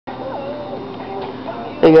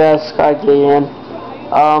Hey guys, Sky gettin.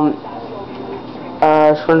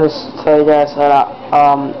 I just wanted to tell you guys that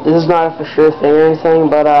this is not a for sure thing or anything,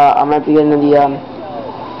 but I might be getting the new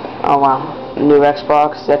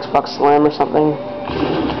Xbox, the Xbox Slim or something,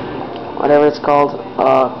 whatever it's called,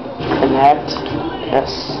 Connect.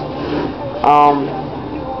 Yes.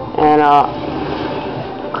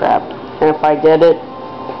 Crap. And if I get it,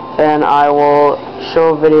 then I will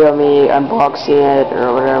show a video of me unboxing it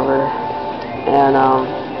or whatever, and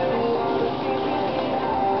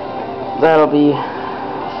that'll be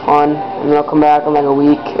fun. And then I'll come back in like a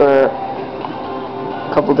week or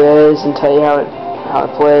a couple days and tell you how it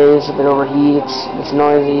plays, if it overheats, if it's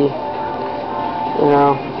noisy, you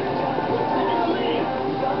know.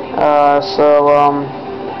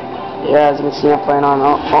 Yeah, as you can see, I'm playing on.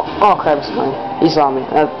 Oh crap, it's funny. He saw me.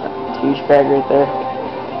 That's a huge bag right there.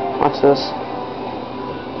 Watch this.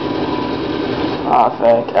 Oh,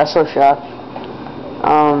 fake. That's so shocked.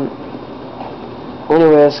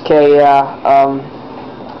 Anyways, okay, yeah,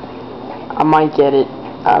 I might get it.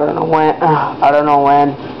 I don't know when.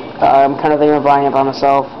 I'm kind of thinking of buying it by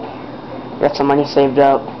myself. Got some money saved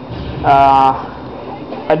up.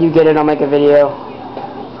 If I do get it, I'll make a video.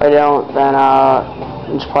 If I don't, then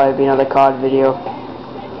it'll probably be another COD video.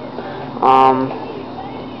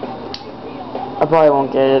 I probably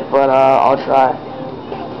won't get it, but I'll try.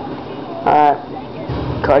 Alright,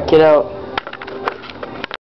 COD Kid out.